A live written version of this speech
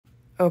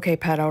Okay,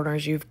 pet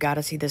owners, you've got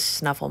to see this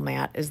Snuffle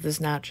Mat. Is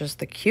this not just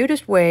the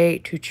cutest way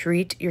to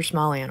treat your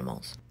small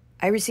animals?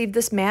 I received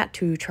this mat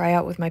to try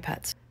out with my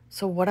pets.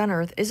 So what on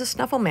earth is a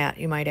Snuffle Mat,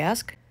 you might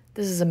ask?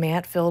 This is a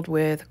mat filled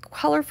with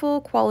colorful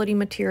quality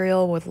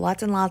material with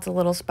lots and lots of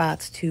little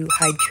spots to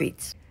hide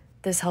treats.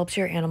 This helps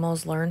your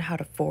animals learn how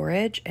to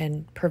forage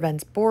and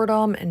prevents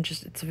boredom, and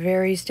just it's a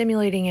very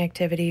stimulating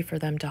activity for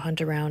them to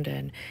hunt around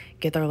and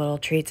get their little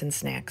treats and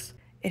snacks.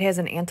 It has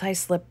an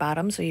anti-slip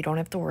bottom, so you don't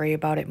have to worry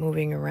about it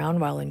moving around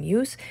while in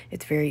use.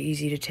 It's very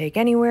easy to take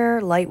anywhere,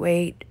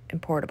 lightweight,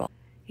 and portable.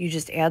 You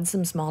just add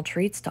some small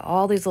treats to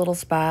all these little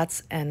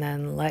spots and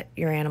then let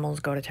your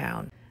animals go to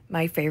town.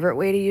 My favorite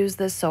way to use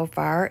this so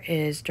far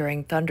is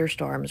during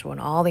thunderstorms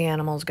when all the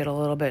animals get a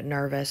little bit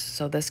nervous,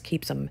 so this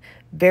keeps them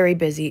very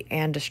busy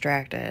and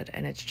distracted,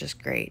 and it's just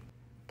great.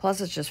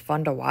 Plus, it's just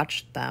fun to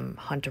watch them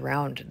hunt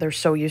around. They're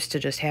so used to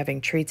just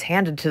having treats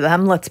handed to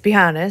them, let's be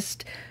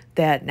honest,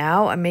 that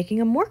now I'm making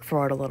them work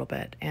for it a little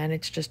bit, and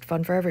it's just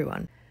fun for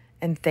everyone.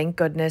 And thank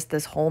goodness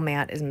this whole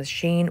mat is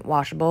machine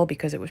washable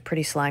because it was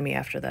pretty slimy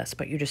after this,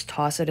 but you just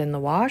toss it in the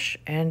wash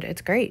and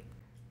it's great.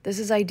 This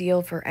is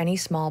ideal for any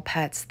small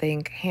pets.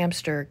 Think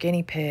hamster,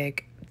 guinea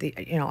pig.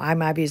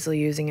 I'm obviously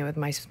using it with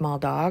my small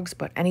dogs,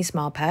 but any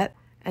small pet.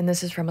 And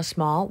this is from a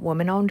small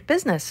woman-owned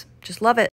business. Just love it.